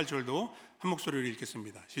 15절부터 18절도 한 목소리로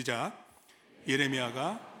읽겠습니다. 시작.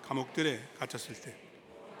 예레미야가 감옥들에 갇혔을 때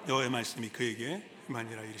여호와의 말씀이 그에게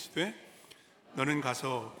임하니라. 이르시되 너는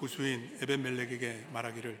가서 구수인 에벳 멜렉에게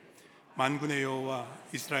말하기를 만군의 여호와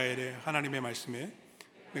이스라엘의 하나님의 말씀에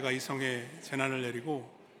내가 이 성에 재난을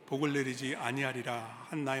내리고 복을 내리지 아니하리라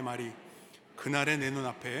한 나의 말이 그날에 내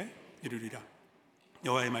눈앞에 이르리라.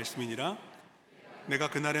 여호와의 말씀이니라. 내가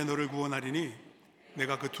그날에 너를 구원하리니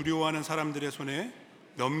내가 그 두려워하는 사람들의 손에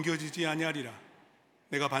넘겨지지 아니하리라.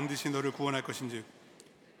 내가 반드시 너를 구원할 것인즉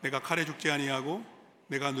내가 칼에 죽지 아니하고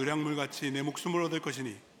내가 노량물같이 내 목숨을 얻을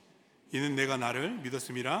것이니 이는 내가 나를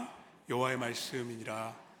믿었음이라. 여호와의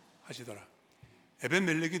말씀이니라 하시더라. 에벳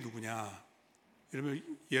멜렉이 누구냐?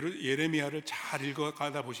 여러분, 예레미야를 잘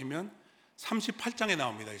읽어가다 보시면 38장에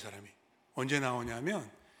나옵니다. 이 사람이 언제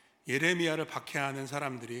나오냐면, 예레미야를 박해하는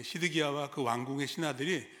사람들이, 시드기야와 그 왕궁의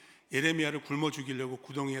신하들이 예레미야를 굶어 죽이려고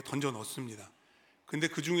구덩이에 던져 넣습니다. 근데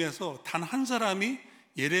그 중에서 단 한 사람이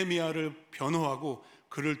예레미야를 변호하고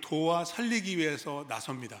그를 도와 살리기 위해서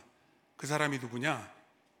나섭니다. 그 사람이 누구냐?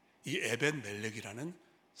 이 에벳멜렉이라는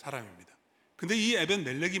사람입니다. 근데 이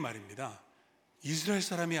에벳멜렉이 말입니다, 이스라엘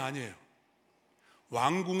사람이 아니에요.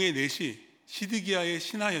 왕궁의 내시 시드기야의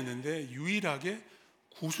신하였는데 유일하게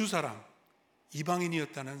구수사람,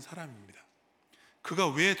 이방인이었다는 사람입니다. 그가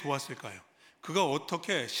왜 도왔을까요? 그가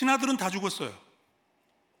어떻게, 신하들은 다 죽었어요.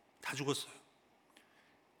 다 죽었어요.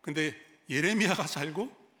 근데 예레미야가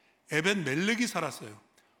살고 에벳멜렉이 살았어요.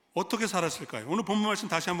 어떻게 살았을까요? 오늘 본문 말씀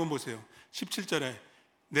다시 한번 보세요. 17절에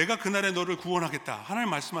내가 그날에 너를 구원하겠다, 하나님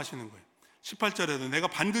말씀하시는 거예요. 18절에도 내가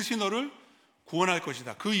반드시 너를 구원할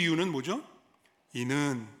것이다. 그 이유는 뭐죠?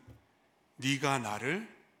 이는 네가 나를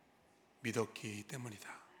믿었기 때문이다.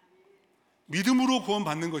 믿음으로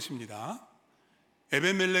구원받는 것입니다.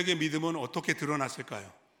 에벳멜렉의 믿음은 어떻게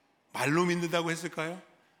드러났을까요? 말로 믿는다고 했을까요?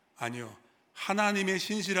 아니요. 하나님의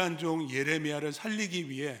신실한 종 예레미야를 살리기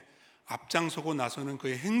위해 앞장서고 나서는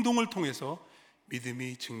그의 행동을 통해서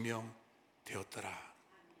믿음이 증명되었더라.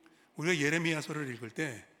 우리가 예레미야서를 읽을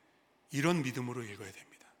때 이런 믿음으로 읽어야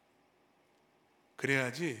됩니다.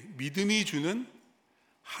 그래야지 믿음이 주는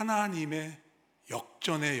하나님의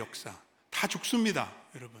역전의 역사, 다 죽습니다,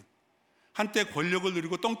 여러분. 한때 권력을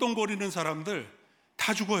누리고 떵떵거리는 사람들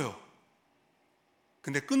다 죽어요.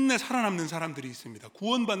 근데 끝내 살아남는 사람들이 있습니다.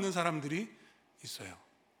 구원받는 사람들이 있어요.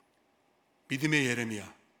 믿음의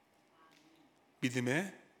예레미야,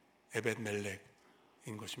 믿음의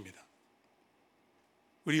에벳멜렉인 것입니다.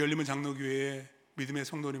 우리 열린문장로교회의 믿음의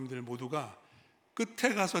성도님들 모두가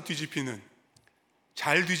끝에 가서 뒤집히는,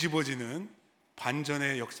 잘 뒤집어지는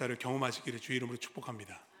반전의 역사를 경험하시기를 주의 이름으로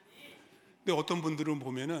축복합니다. 근데 어떤 분들은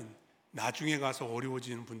보면은 나중에 가서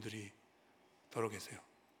어려워지는 분들이 더러 계세요.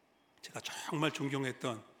 제가 정말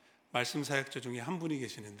존경했던 말씀 사역자 중에 한 분이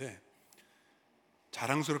계시는데,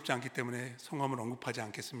 자랑스럽지 않기 때문에 성함을 언급하지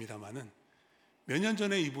않겠습니다만은 몇 년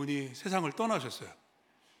전에 이분이 세상을 떠나셨어요.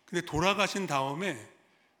 근데 돌아가신 다음에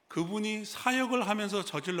그분이 사역을 하면서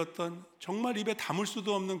저질렀던 정말 입에 담을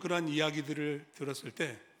수도 없는 그러한 이야기들을 들었을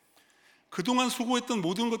때 그동안 수고했던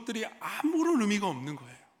모든 것들이 아무런 의미가 없는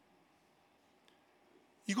거예요.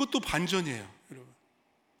 이것도 반전이에요, 여러분.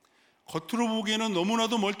 겉으로 보기에는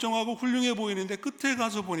너무나도 멀쩡하고 훌륭해 보이는데 끝에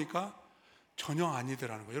가서 보니까 전혀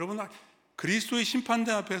아니더라는 거예요. 여러분, 그리스도의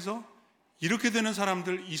심판대 앞에서 이렇게 되는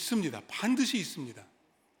사람들 있습니다. 반드시 있습니다.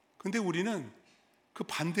 근데 우리는 그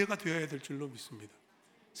반대가 되어야 될 줄로 믿습니다.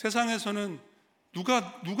 세상에서는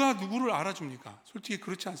누가 누구를 알아줍니까? 솔직히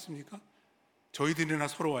그렇지 않습니까? 저희들이나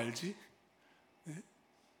서로 알지? 네?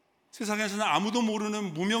 세상에서는 아무도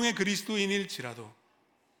모르는 무명의 그리스도인일지라도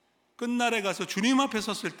끝날에 가서 주님 앞에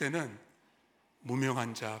섰을 때는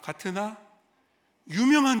무명한 자 같으나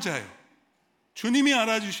유명한 자예요. 주님이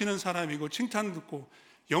알아주시는 사람이고 칭찬 듣고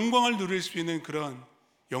영광을 누릴 수 있는 그런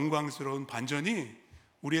영광스러운 반전이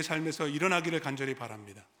우리의 삶에서 일어나기를 간절히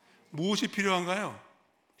바랍니다. 무엇이 필요한가요?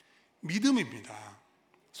 믿음입니다.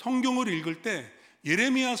 성경을 읽을 때,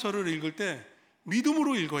 예레미야서를 읽을 때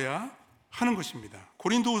믿음으로 읽어야 하는 것입니다.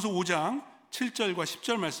 고린도후서 5장 7절과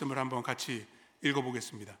 10절 말씀을 한번 같이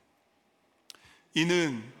읽어보겠습니다.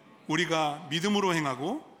 이는 우리가 믿음으로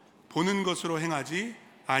행하고 보는 것으로 행하지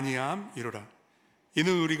아니함이로라.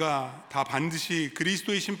 이는 우리가 다 반드시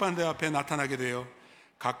그리스도의 심판대 앞에 나타나게 되어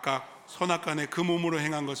각각 선악간에 그 몸으로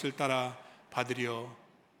행한 것을 따라 받으려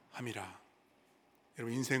함이라.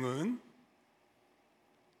 여러분, 인생은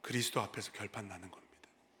그리스도 앞에서 결판나는 겁니다.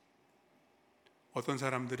 어떤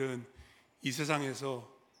사람들은 이 세상에서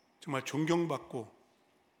정말 존경받고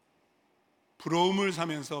부러움을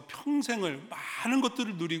사면서 평생을 많은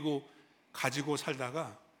것들을 누리고 가지고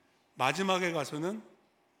살다가 마지막에 가서는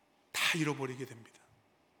다 잃어버리게 됩니다.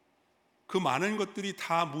 그 많은 것들이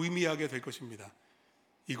다 무의미하게 될 것입니다.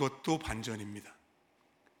 이것도 반전입니다.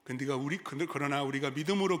 그러나 우리가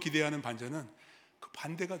믿음으로 기대하는 반전은 그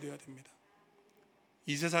반대가 되어야 됩니다.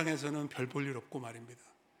 이 세상에서는 별 볼 일 없고 말입니다.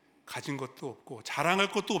 가진 것도 없고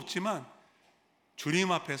자랑할 것도 없지만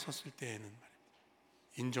주님 앞에 섰을 때에는 말입니다,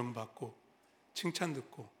 인정받고 칭찬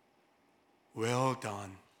듣고 well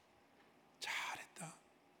done, 잘했다,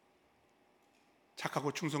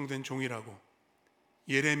 착하고 충성된 종이라고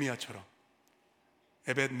예레미야처럼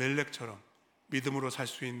에벳멜렉처럼 믿음으로 살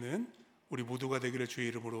수 있는 우리 모두가 되기를 주의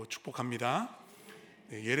이름으로 축복합니다.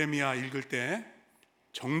 네, 예레미야 읽을 때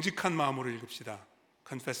정직한 마음으로 읽읍시다.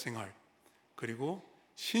 confessing heart. 그리고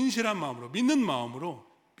신실한 마음으로, 믿는 마음으로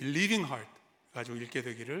believing heart 가지고 읽게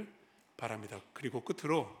되기를 바랍니다. 그리고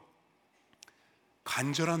끝으로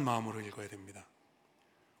간절한 마음으로 읽어야 됩니다.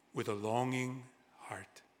 with a longing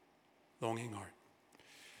heart. longing heart.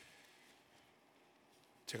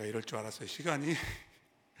 제가 이럴 줄 알았어요. 시간이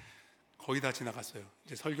거의 다 지나갔어요.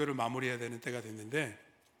 이제 설교를 마무리해야 되는 때가 됐는데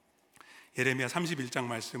예레미야 31장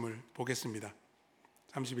말씀을 보겠습니다.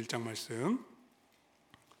 31장 말씀.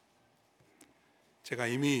 제가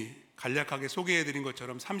이미 간략하게 소개해드린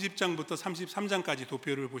것처럼 30장부터 33장까지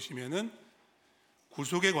도표를 보시면은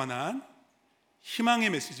구속에 관한 희망의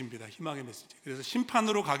메시지입니다. 희망의 메시지. 그래서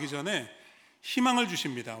심판으로 가기 전에 희망을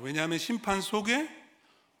주십니다. 왜냐하면 심판 속에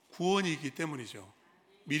구원이 있기 때문이죠.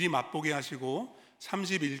 미리 맛보게 하시고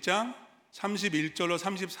 31장 31절로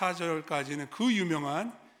 34절까지는 그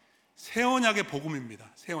유명한 새 언약의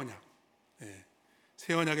복음입니다. 새 언약.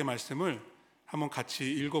 새 언약의 말씀을 한번 같이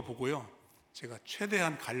읽어보고요. 제가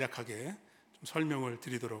최대한 간략하게 좀 설명을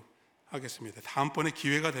드리도록 하겠습니다. 다음번에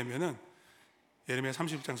기회가 되면은 예레미야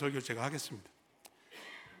 30장 설교를 제가 하겠습니다.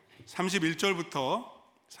 31절부터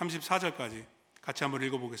 34절까지 같이 한번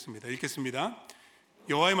읽어보겠습니다. 읽겠습니다.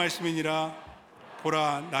 여호와의 말씀이니라.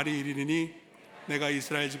 보라, 날이 이르리니 내가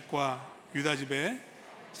이스라엘 집과 유다 집에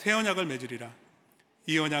새 언약을 맺으리라.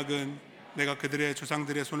 이 언약은 내가 그들의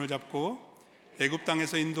조상들의 손을 잡고 애굽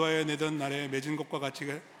땅에서 인도하여 내던 날에 맺은 것과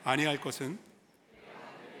같이 아니할 것은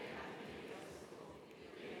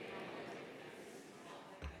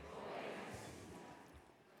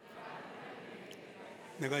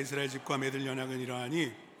내가 이스라엘 집과 맺을 언약은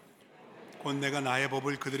이러하니 곧 내가 나의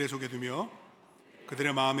법을 그들의 속에 두며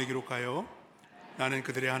그들의 마음에 기록하여 나는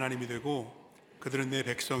그들의 하나님이 되고 그들은 내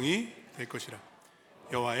백성이 될 것이라.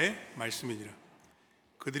 여호와의 말씀이니라.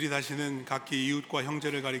 그들이 다시는 각기 이웃과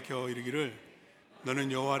형제를 가리켜 이르기를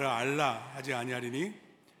너는 여호와를 알라 하지 아니하리니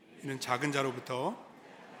이는 작은 자로부터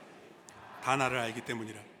다 나를 알기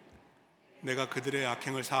때문이라. 내가 그들의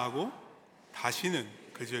악행을 사하고 다시는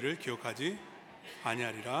그 죄를 기억하지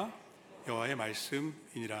아니하리라. 여호와의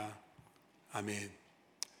말씀이니라. 아멘.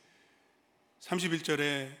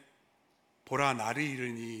 31절에 보라, 날이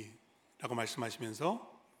이르니 라고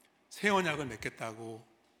말씀하시면서 새 언약을 맺겠다고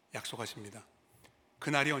약속하십니다. 그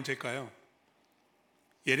날이 언제일까요?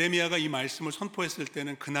 예레미야가 이 말씀을 선포했을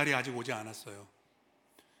때는 그 날이 아직 오지 않았어요.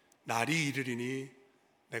 날이 이르리니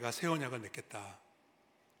내가 새 언약을 맺겠다.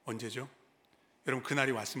 언제죠? 여러분, 그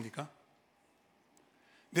날이 왔습니까?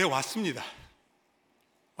 네, 왔습니다.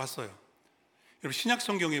 왔어요. 여러분, 신약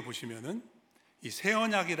성경에 보시면은 이 새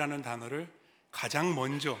언약이라는 단어를 가장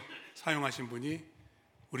먼저 사용하신 분이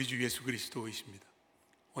우리 주 예수 그리스도이십니다.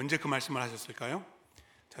 언제 그 말씀을 하셨을까요?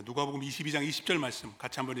 자, 누가복음 22장 20절 말씀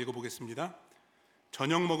같이 한번 읽어보겠습니다.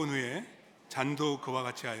 저녁 먹은 후에 잔도 그와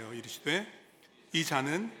같이 하여 이르시되 이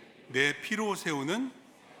잔은 내 피로 세우는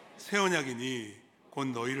새 언약이니 곧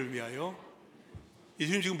너희를 위하여.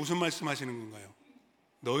 예수님 지금 무슨 말씀하시는 건가요?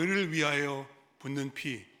 너희를 위하여 붓는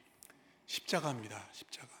피, 십자가입니다.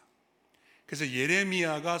 십자가. 그래서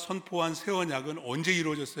예레미야가 선포한 새 언약은 언제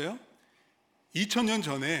이루어졌어요? 2000년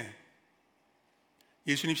전에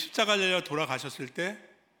예수님 십자가를 달려 돌아가셨을 때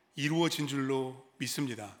이루어진 줄로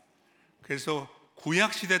믿습니다. 그래서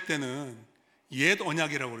구약 시대 때는 옛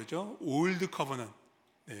언약이라고 그러죠. 올드 커버넌트,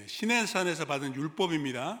 시내산에서 받은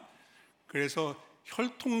율법입니다. 그래서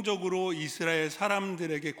혈통적으로 이스라엘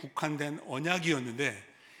사람들에게 국한된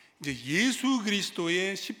언약이었는데 이제 예수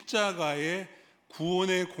그리스도의 십자가의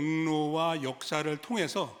구원의 공로와 역사를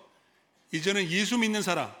통해서 이제는 예수 믿는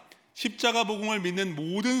사람, 십자가 복음을 믿는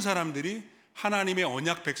모든 사람들이 하나님의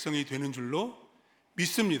언약 백성이 되는 줄로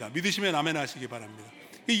믿습니다. 믿으시면 아멘 하시기 바랍니다.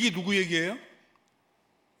 이게 누구 얘기예요?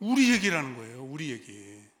 우리 얘기라는 거예요. 우리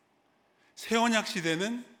얘기. 새 언약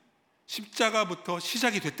시대는 십자가부터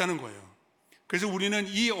시작이 됐다는 거예요. 그래서 우리는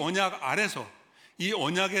이 언약 아래서 이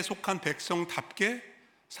언약에 속한 백성답게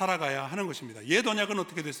살아가야 하는 것입니다. 옛 언약은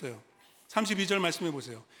어떻게 됐어요? 32절 말씀해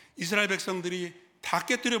보세요. 이스라엘 백성들이 다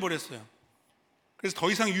깨뜨려 버렸어요. 그래서 더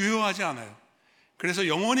이상 유효하지 않아요. 그래서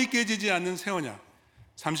영원히 깨지지 않는 새 언약,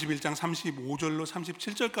 31장 35절로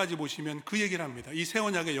 37절까지 보시면 그 얘기를 합니다. 이 새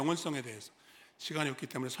언약의 영원성에 대해서. 시간이 없기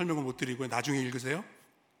때문에 설명을 못 드리고요. 나중에 읽으세요.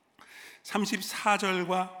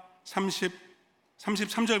 33절과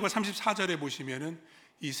 34절에 보시면은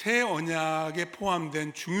이 새 언약에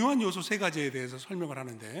포함된 중요한 요소 세 가지에 대해서 설명을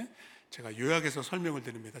하는데 제가 요약해서 설명을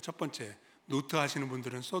드립니다. 첫 번째, 노트 하시는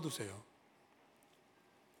분들은 써두세요.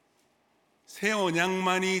 새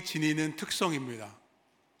언약만이 지니는 특성입니다.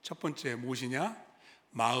 첫 번째 무엇이냐?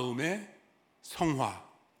 마음의 성화.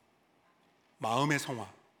 마음의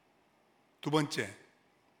성화. 두 번째,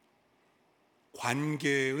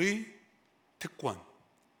 관계의 특권.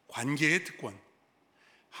 관계의 특권.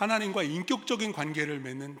 하나님과 인격적인 관계를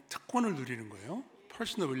맺는 특권을 누리는 거예요.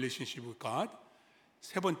 Personal relationship with God.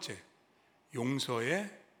 세 번째, 용서의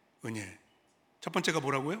은혜. 첫 번째가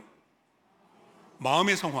뭐라고요?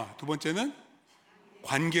 마음의 성화. 두 번째는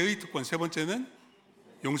관계의 특권. 세 번째는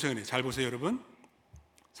용서의 은혜. 잘 보세요, 여러분.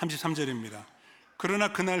 33절입니다.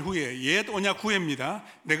 그러나 그날 후에, 옛 언약 후에입니다.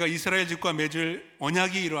 내가 이스라엘 집과 맺을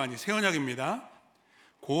언약이 이러하니, 새 언약입니다.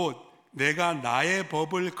 곧 내가 나의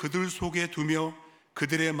법을 그들 속에 두며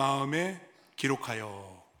그들의 마음에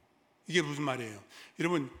기록하여. 이게 무슨 말이에요?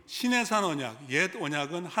 여러분, 시내산 언약, 옛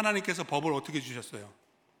언약은 하나님께서 법을 어떻게 주셨어요?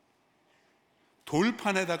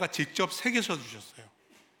 돌판에다가 직접 새겨서 주셨어요.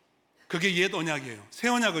 그게 옛 언약이에요. 새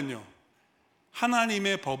언약은요,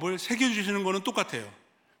 하나님의 법을 새겨주시는 거는 똑같아요.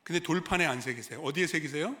 근데 돌판에 안 새기세요. 어디에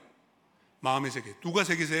새기세요? 마음에 새기세요. 누가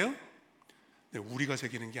새기세요? 네, 우리가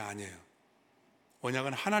새기는 게 아니에요.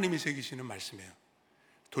 언약은 하나님이 새기시는 말씀이에요.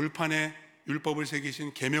 돌판에 율법을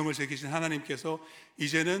새기신, 계명을 새기신 하나님께서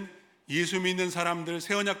이제는 예수 믿는 사람들,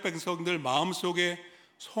 새 언약 백성들 마음속에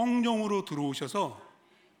성령으로 들어오셔서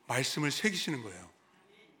말씀을 새기시는 거예요.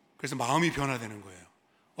 그래서 마음이 변화되는 거예요.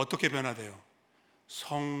 어떻게 변화돼요?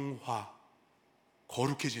 성화,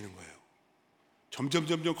 거룩해지는 거예요. 점점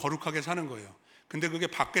거룩하게 사는 거예요. 근데 그게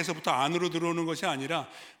밖에서부터 안으로 들어오는 것이 아니라,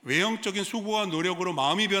 외형적인 수고와 노력으로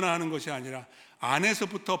마음이 변화하는 것이 아니라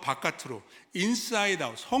안에서부터 바깥으로, 인사이드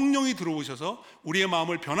아웃, 성령이 들어오셔서 우리의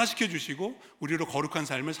마음을 변화시켜 주시고 우리로 거룩한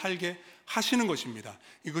삶을 살게 하시는 것입니다.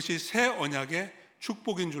 이것이 새 언약의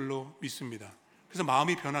축복인 줄로 믿습니다. 그래서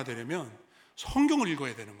마음이 변화되려면 성경을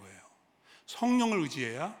읽어야 되는 거예요. 성령을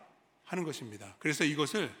의지해야 하는 것입니다. 그래서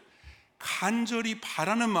이것을 간절히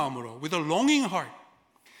바라는 마음으로, with a longing heart,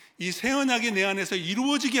 이 새 언약이 내 안에서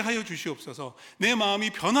이루어지게 하여 주시옵소서, 내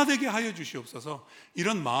마음이 변화되게 하여 주시옵소서,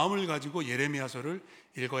 이런 마음을 가지고 예레미야서를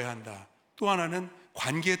읽어야 한다. 또 하나는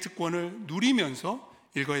관계의 특권을 누리면서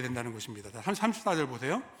읽어야 된다는 것입니다. 34절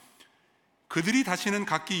보세요. 그들이 다시는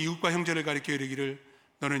각기 이웃과 형제를 가리켜 이르기를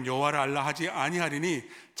너는 여호와를 알라 하지 아니하리니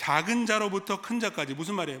작은 자로부터 큰 자까지.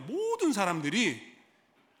 무슨 말이에요? 모든 사람들이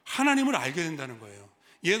하나님을 알게 된다는 거예요.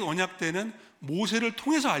 옛 언약 때는 모세를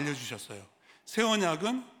통해서 알려주셨어요. 새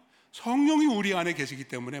언약은 성령이 우리 안에 계시기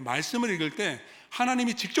때문에 말씀을 읽을 때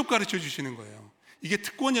하나님이 직접 가르쳐 주시는 거예요. 이게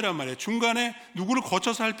특권이란 말이에요. 중간에 누구를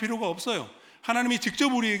거쳐서 할 필요가 없어요. 하나님이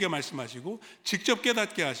직접 우리에게 말씀하시고 직접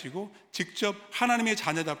깨닫게 하시고 직접 하나님의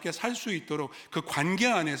자녀답게 살 수 있도록 그 관계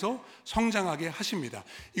안에서 성장하게 하십니다.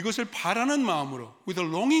 이것을 바라는 마음으로, with a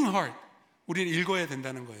longing heart, 우리는 읽어야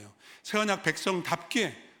된다는 거예요. 새 언약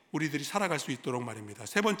백성답게 우리들이 살아갈 수 있도록 말입니다.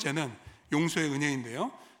 세 번째는 용서의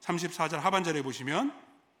은혜인데요, 34절 하반절에 보시면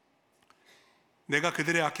내가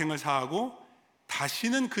그들의 악행을 사하고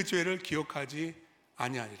다시는 그 죄를 기억하지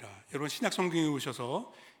아니하리라. 여러분, 신약 성경에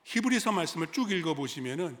오셔서 히브리서 말씀을 쭉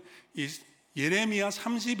읽어보시면은 이 예레미야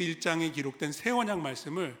 31장에 기록된 새 언약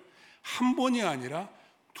말씀을 한 번이 아니라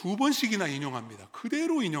두 번씩이나 인용합니다.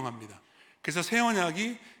 그대로 인용합니다. 그래서 새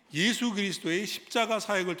언약이 예수 그리스도의 십자가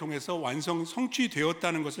사역을 통해서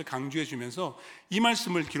성취되었다는 것을 강조해 주면서 이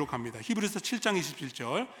말씀을 기록합니다. 히브리서 7장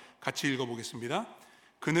 27절 같이 읽어보겠습니다.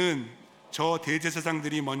 그는 저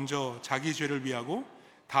대제사장들이 먼저 자기 죄를 위하고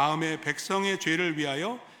다음에 백성의 죄를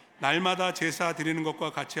위하여 날마다 제사 드리는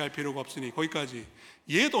것과 같이 할 필요가 없으니. 거기까지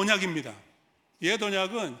옛 언약입니다. 옛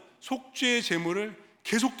언약은 속죄의 제물을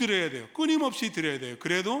계속 드려야 돼요. 끊임없이 드려야 돼요.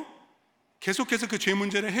 그래도 계속해서 그 죄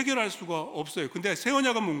문제를 해결할 수가 없어요. 근데 새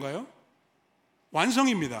언약은 뭔가요?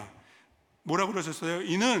 완성입니다. 뭐라고 그러셨어요?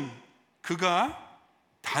 이는 그가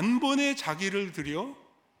단번에 자기를 드려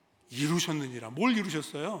이루셨느니라. 뭘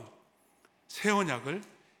이루셨어요? 새 언약을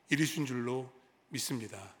이루신 줄로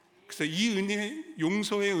믿습니다. 그래서 이 은혜,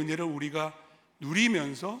 용서의 은혜를 우리가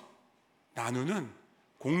누리면서 나누는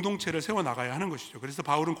공동체를 세워나가야 하는 것이죠. 그래서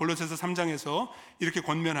바울은 골로새서 3장에서 이렇게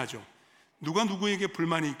권면하죠. 누가 누구에게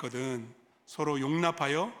불만이 있거든 서로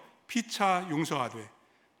용납하여 피차 용서하되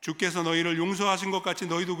주께서 너희를 용서하신 것 같이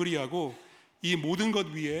너희도 그리하고 이 모든 것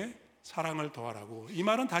위에 사랑을 더하라고. 이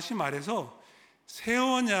말은 다시 말해서 새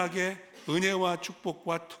언약의 은혜와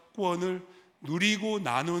축복과 특권을 누리고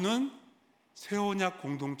나누는 새 언약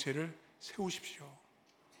공동체를 세우십시오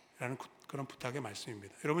라는 그런 부탁의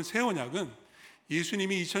말씀입니다. 여러분, 새 언약은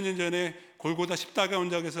예수님이 2000년 전에 골고다 십자가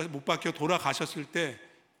언덕에서 못 박혀 돌아가셨을 때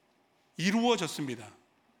이루어졌습니다.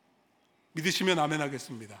 믿으시면 아멘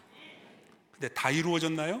하겠습니다. 근데 다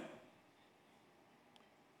이루어졌나요?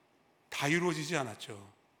 다 이루어지지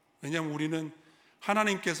않았죠. 왜냐하면 우리는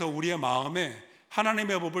하나님께서 우리의 마음에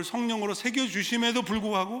하나님의 법을 성령으로 새겨주심에도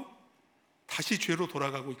불구하고 다시 죄로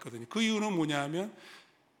돌아가고 있거든요. 그 이유는 뭐냐 하면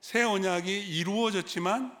새 언약이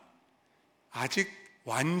이루어졌지만 아직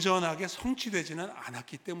완전하게 성취되지는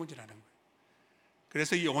않았기 때문이라는 거예요.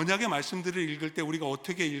 그래서 이 언약의 말씀들을 읽을 때 우리가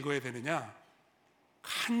어떻게 읽어야 되느냐?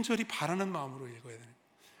 간절히 바라는 마음으로 읽어야 되는 거예요.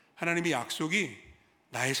 하나님의 약속이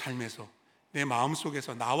나의 삶에서, 내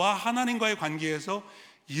마음속에서, 나와 하나님과의 관계에서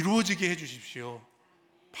이루어지게 해주십시오.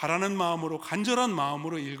 바라는 마음으로, 간절한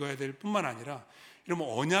마음으로 읽어야 될 뿐만 아니라, 이러면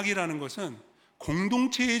언약이라는 것은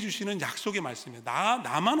공동체에 주시는 약속의 말씀이에요.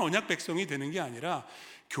 나만 언약 백성이 되는 게 아니라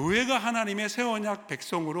교회가 하나님의 새 언약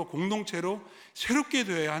백성으로 공동체로 새롭게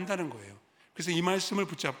되어야 한다는 거예요. 그래서 이 말씀을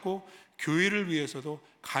붙잡고 교회를 위해서도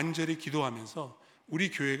간절히 기도하면서 우리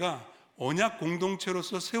교회가 언약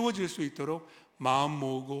공동체로서 세워질 수 있도록 마음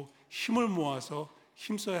모으고 힘을 모아서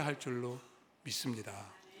힘써야 할 줄로 믿습니다.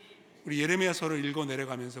 우리 예레미야서를 읽어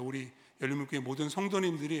내려가면서 우리 열린문교회 모든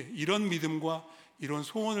성도님들이 이런 믿음과 이런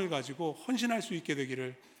소원을 가지고 헌신할 수 있게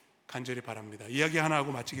되기를 간절히 바랍니다. 이야기 하나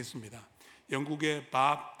하고 마치겠습니다. 영국의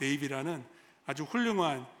밥 데이비라는 아주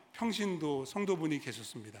훌륭한 평신도 성도분이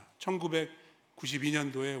계셨습니다.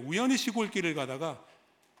 1992년도에 우연히 시골길을 가다가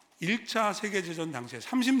 1차 세계대전 당시에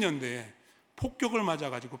 30년대에 폭격을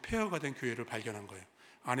맞아가지고 폐허가 된 교회를 발견한 거예요.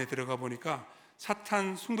 안에 들어가 보니까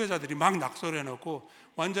사탄 숭배자들이 막 낙서를 해놓고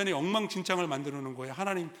완전히 엉망진창을 만들어 놓은 거예요.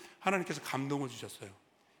 하나님께서 감동을 주셨어요.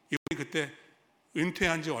 이분이 그때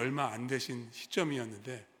은퇴한 지 얼마 안 되신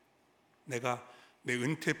시점이었는데 내가 내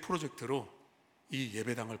은퇴 프로젝트로 이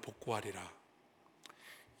예배당을 복구하리라.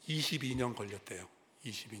 22년 걸렸대요.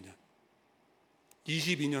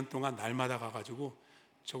 22년 동안 날마다 가가지고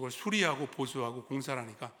저걸 수리하고 보수하고 공사를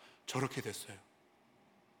하니까 저렇게 됐어요.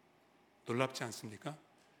 놀랍지 않습니까?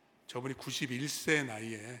 저분이 91세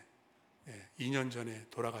나이에 2년 전에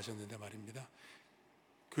돌아가셨는데 말입니다.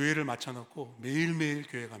 교회를 맞춰놓고 매일매일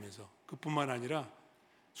교회 가면서 그뿐만 아니라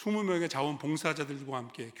 20명의 자원봉사자들과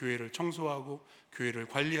함께 교회를 청소하고 교회를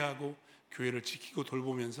관리하고 교회를 지키고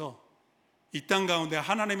돌보면서 이 땅 가운데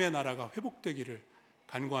하나님의 나라가 회복되기를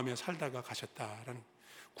간구하며 살다가 가셨다라는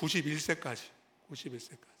 91세까지.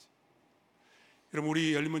 여러분,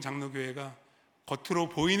 우리 열린문 장로교회가 겉으로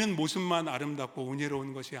보이는 모습만 아름답고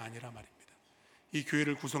은혜로운 것이 아니라 말입니다. 이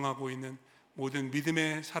교회를 구성하고 있는 모든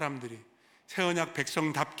믿음의 사람들이 새 언약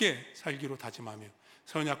백성답게 살기로 다짐하며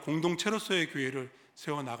새 언약 공동체로서의 교회를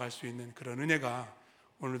세워나갈 수 있는 그런 은혜가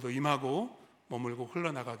오늘도 임하고 머물고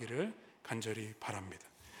흘러나가기를 간절히 바랍니다.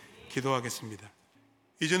 기도하겠습니다.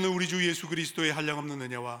 이제는 우리 주 예수 그리스도의 한량없는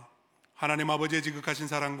은혜와 하나님 아버지의 지극하신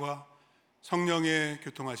사랑과 성령의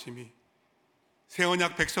교통하심이 새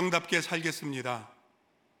언약 백성답게 살겠습니다.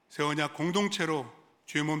 새 언약 공동체로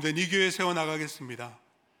주의 몸된 이 교회 세워나가겠습니다.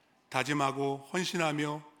 다짐하고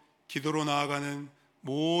헌신하며 기도로 나아가는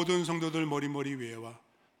모든 성도들 머리머리 위에와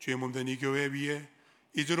주의 몸된 이 교회 위에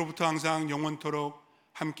이제로부터 항상 영원토록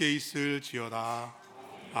함께 있을지어다.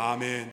 아멘.